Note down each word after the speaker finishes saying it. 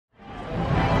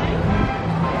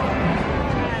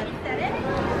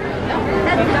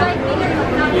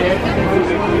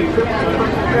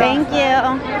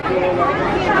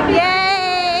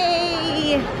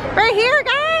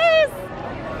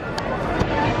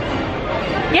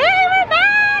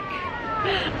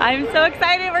I'm so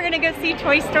excited. We're gonna go see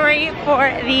Toy Story for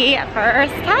the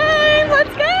first time.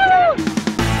 Let's go!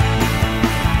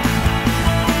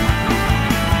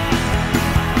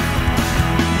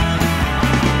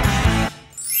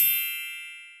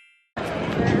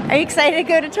 Are you excited to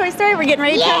go to Toy Story? We're getting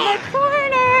ready to turn the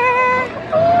corner.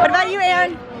 What about you,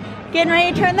 Aaron? Getting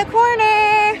ready to turn the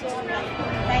corner.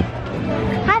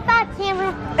 I thought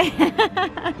camera.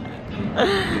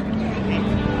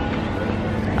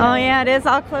 Oh yeah, it is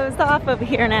all closed off over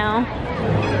here now.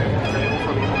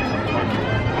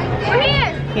 We're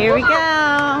here. Here we go.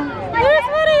 There's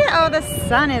Woody. Oh, the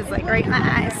sun is like right in my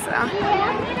eyes. So.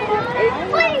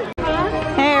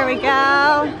 Here we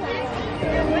go.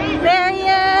 There he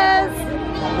is.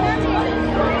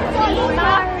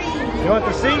 You want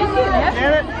the seat?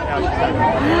 Janet?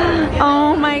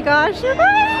 Oh my gosh, you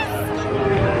guys.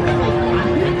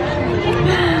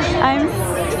 I'm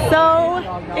so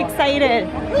excited.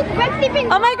 Look, Red's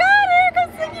sleeping. Oh my god, here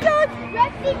comes Slinky Dog.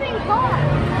 Red's sleeping hard.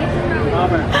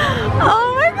 Oh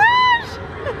my gosh.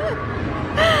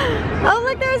 Oh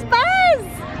look, there's Buzz.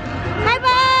 Hi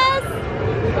Buzz.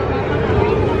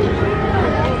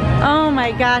 Oh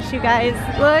my gosh, you guys.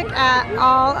 Look at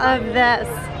all of this.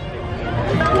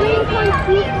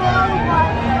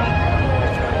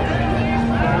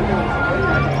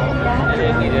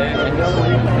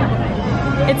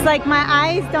 It's like my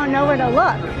eyes don't know where to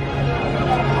look.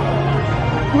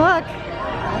 Look.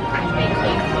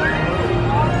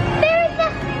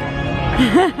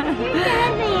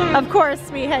 Of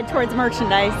course, we head towards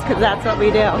merchandise because that's what we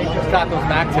do. We just got those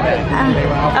back today.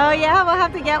 Oh yeah, we'll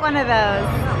have to get one of those.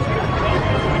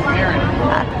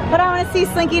 But I want to see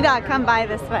Slinky Dog come by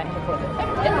this way.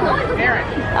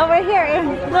 Over here,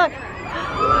 look.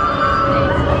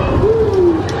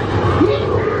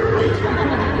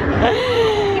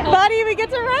 Buddy, we get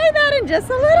to ride that in just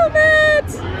a little bit.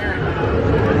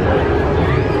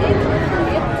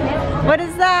 What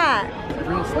is that? A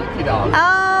real Slinky Dog. Oh,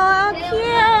 how cute.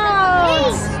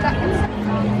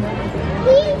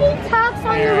 He even talks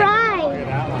on the ride.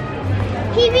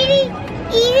 He really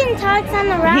even talks on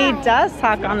the ride. He does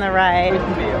talk on the ride.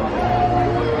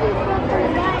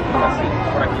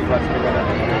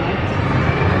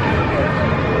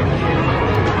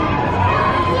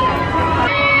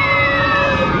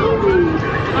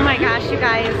 Oh my gosh, you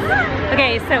guys.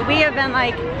 Okay, so we have been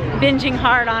like binging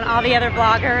hard on all the other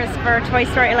vloggers for Toy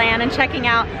Story Land and checking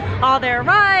out all their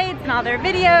rides and all their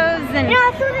videos and,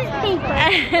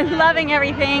 and loving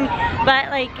everything. But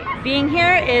like being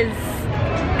here is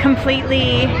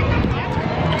completely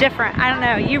different. I don't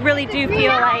know. You really do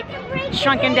feel like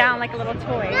shrunken down like a little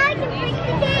toy.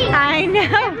 I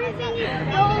know.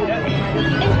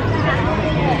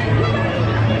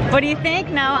 What do you think,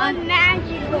 Noah?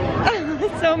 Magical.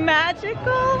 So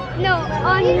magical? No,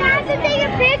 you have to take a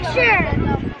picture.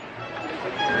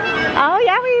 Oh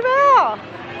yeah, we will.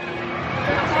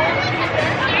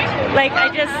 Like I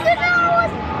just.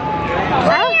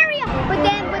 Area. But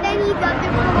then he does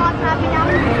it for a long time now.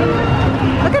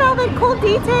 Look at all that cool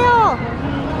detail.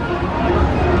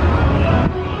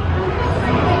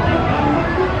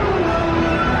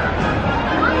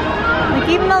 Like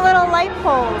even the little light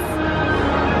poles.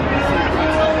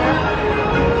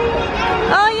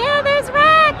 Oh yeah, there's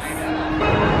Rex.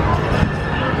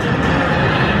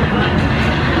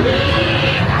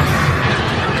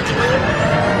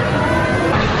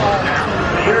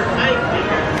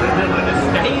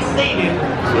 Stay seated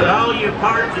with all your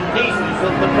parts and pieces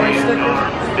of the brand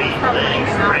arms, feet,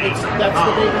 legs, brakes, and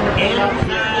together.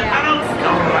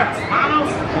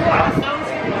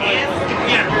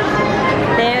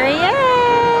 There he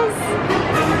is.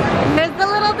 There's the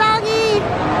little doggy.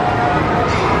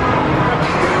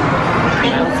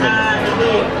 Inside the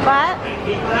wheel. What?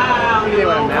 Keep an eye on your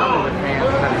own arms.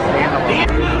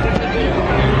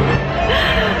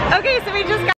 Okay, so we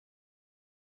just got.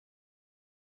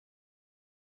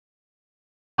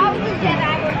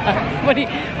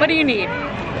 What do you need?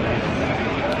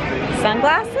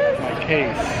 Sunglasses? My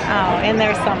case. Oh, in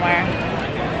there somewhere.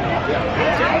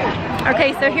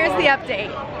 Okay, so here's the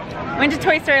update. Went to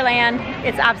Toy Story Land.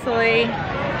 It's absolutely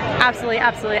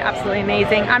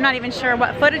amazing. I'm not even sure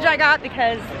what footage I got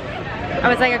because I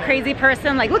was like a crazy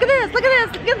person, like look at this, look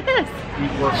at this, look at this.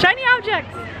 Shiny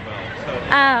objects.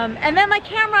 And then my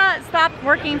camera stopped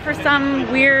working for some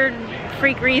weird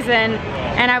freak reason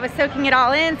and I was soaking it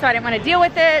all in, so I didn't want to deal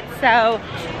with it. So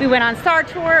we went on Star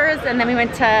Tours and then we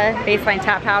went to Baseline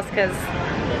Tap House because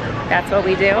that's what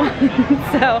we do.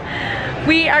 So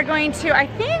we are going to, I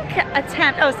think,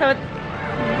 attempt, so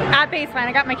at Baseline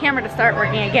I got my camera to start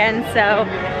working again, so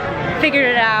figured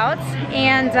it out,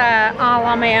 and all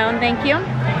on my own, thank you.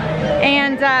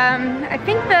 And I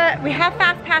think that we have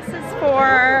fast passes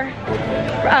for,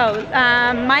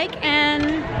 Mike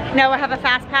and Noah have a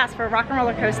fast pass for Rock and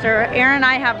Roller Coaster. Aaron and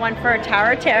I have one for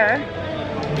Tower of Terror.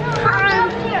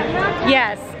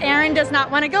 Yes, Aaron does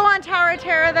not want to go on Tower of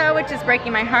Terror though, which is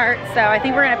breaking my heart. So I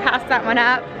think we're gonna pass that one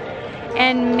up.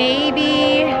 And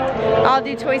maybe I'll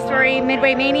do Toy Story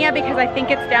Midway Mania because I think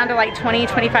it's down to like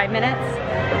 20-25 minutes.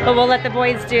 But we'll let the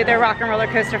boys do their Rock and Roller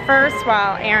Coaster first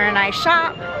while Aaron and I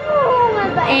shop.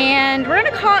 And we're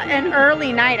gonna call it an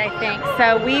early night, I think.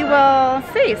 So we will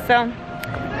see, so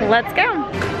let's go.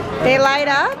 They light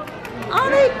up? Oh,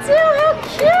 they do, how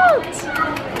cute!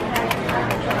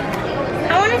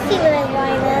 I want to see what I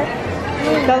light up.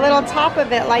 The little top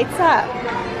of it lights up.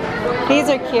 These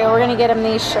are cute. We're gonna get them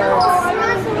these shirts.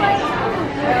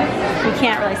 You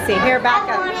can't really see. Here, back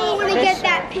up. I want to get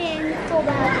that pin so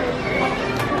badly.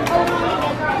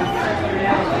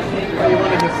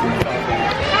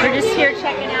 We're just here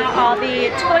checking out all the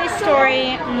Toy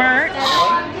Story merch,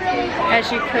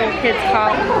 as you cool kids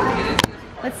call it.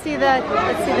 Let's see the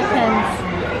pins.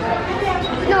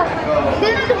 No,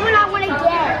 this is the one I want to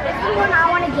get. This is the one I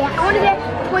want to get. I want to get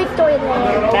Toy Story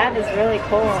Land. That is really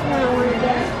cool. That's the one I want to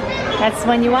get. That's the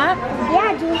one you want?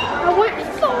 Yeah, dude. I want it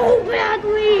so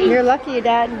badly. You're lucky your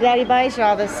daddy buys you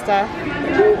all this stuff.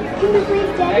 Can we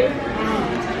please, Daddy?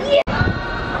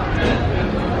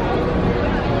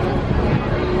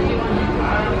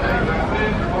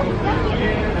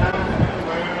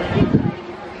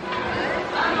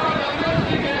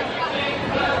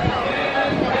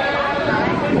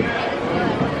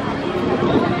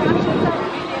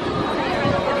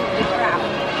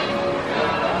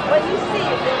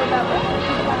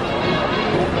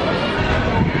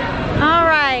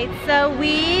 So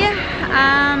we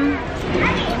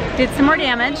did some more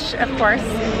damage, of course.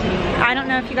 I don't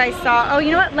know if you guys saw. Oh,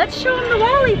 you know what? Let's show them the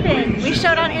Wally thing. We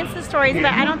showed on Insta stories,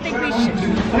 but I don't think we should.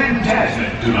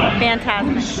 Fantastic.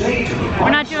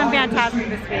 We're not doing Fantastic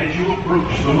this week. As you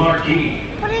approach the marquee.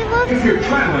 If you're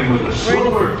traveling with a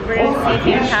stroller We're gonna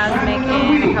see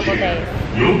Fantastic in a couple days.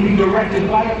 You'll be directed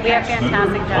by a We have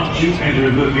Fantastic once you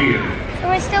enter the theater. So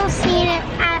we're still seeing it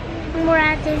when we're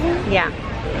at Disney? Yeah.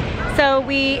 So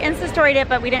we Insta storied it,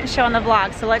 but we didn't show on the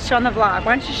vlog. So let's show on the vlog.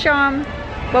 Why don't you show them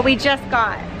what we just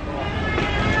got?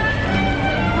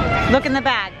 Look in the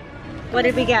bag. What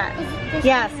did we get?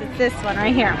 Yes, it's this one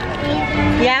right here.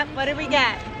 Yep, what did we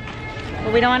get?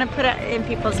 Well, we don't want to put it in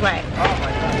people's way.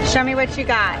 Show me what you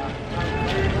got.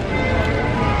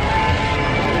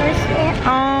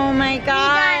 Oh my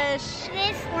gosh.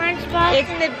 This lunchbox. It's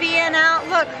the B&L.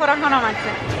 Look, hold on one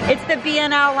second. It's the B&L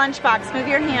lunchbox. Move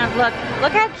your hand. Look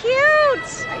how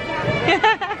cute.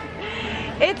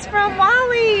 It's from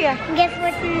Wally. And guess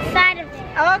what's inside of it?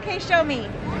 Oh, okay, show me.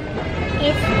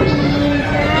 It's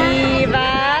Eva.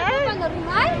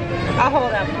 I'll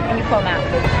hold them. Let me pull them out.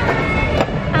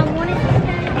 I want it.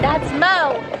 That's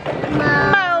Mo.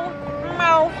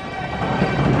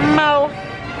 Mo.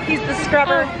 He's the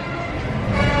scrubber.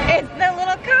 It's the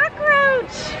little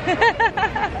cockroach.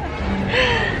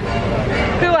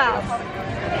 Who else?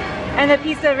 And a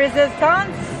piece of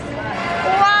resistance.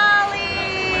 Wally.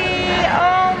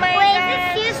 Oh my Wait,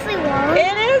 gosh. is it seriously Wally?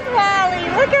 It is Wally.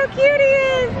 Look how cute he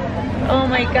is. Oh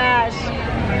my gosh.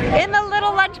 In the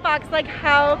little lunchbox, like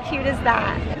how cute is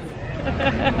that?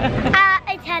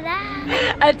 A ta-da.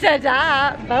 A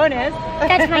ta-da bonus.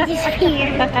 That's my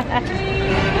disappear.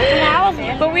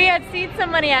 But we had seen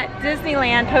somebody at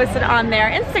Disneyland posted on their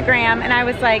Instagram, and I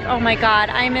was like, oh my god,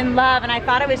 I'm in love. And I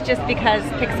thought it was just because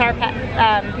Pixar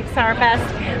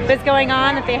Fest was going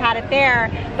on that they had it there.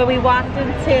 But we walked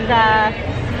into the,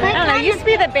 I don't know, it used to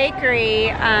be the bakery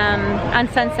on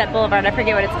Sunset Boulevard. I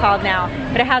forget what it's called now.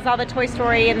 But it has all the Toy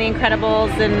Story and the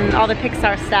Incredibles and all the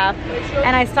Pixar stuff.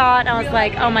 And I saw it and I was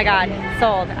like, oh my god,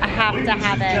 sold. I have to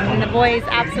have it. And the boys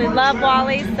absolutely love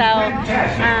Wally,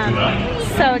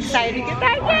 so excited to get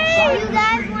that. Yay! You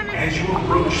guys want to... As you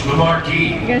approach the marquee.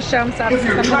 You're going to show them something If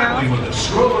you're else? traveling with a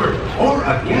stroller or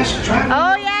a guest traveling.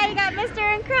 Oh yeah, you got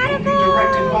Mr. Incredible!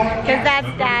 Because that's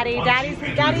Daddy. Daddy's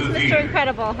Mr.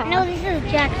 Incredible, huh? No, this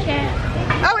is Jack Jack.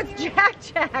 Oh, it's Jack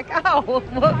Jack. Oh,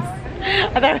 whoops.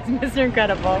 I thought it was Mr.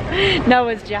 Incredible. No,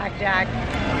 it's Jack Jack.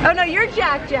 Oh no, you're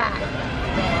Jack Jack.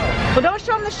 Well, don't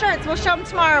show them the shirts. We'll show them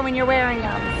tomorrow when you're wearing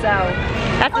them. So,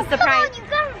 that's a surprise. Come on, you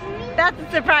got it for me. That's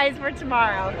a surprise for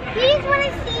tomorrow. Please want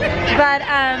to see it. But,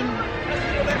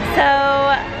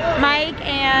 so Mike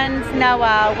and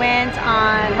Noah went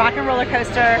on Rock and Roller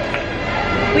Coaster.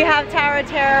 We have Tower of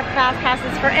Terror fast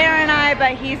passes for Aaron and I,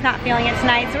 but he's not feeling it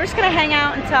tonight. So we're just gonna hang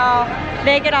out until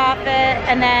they get off it,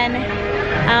 and then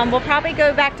We'll probably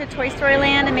go back to Toy Story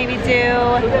Land and maybe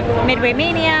do Midway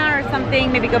Mania or something.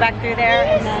 Maybe go back through there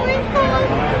and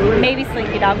then maybe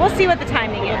Slinky Dog. We'll see what the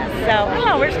timing is. So I don't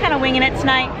know, we're just kind of winging it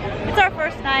tonight. It's our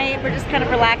first night. We're just kind of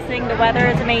relaxing. The weather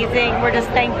is amazing. We're just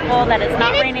thankful that it's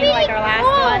not raining like our last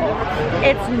one.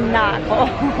 It's not cold.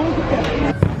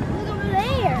 Look over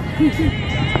there.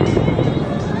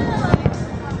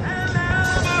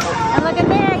 And look at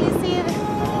there, you see the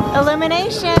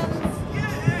illumination.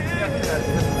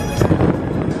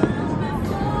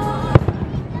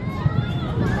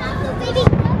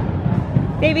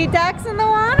 Baby ducks in the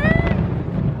water?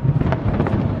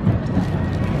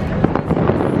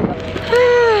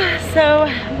 So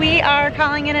we are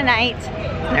calling it a night. It's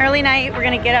an early night. We're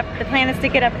gonna get up, the plan is to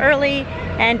get up early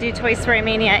and do Toy Story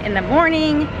Mania in the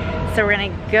morning. So we're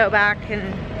gonna go back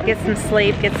and get some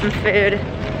sleep, get some food,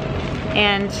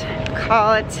 and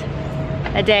call it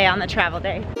a day on the travel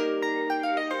day.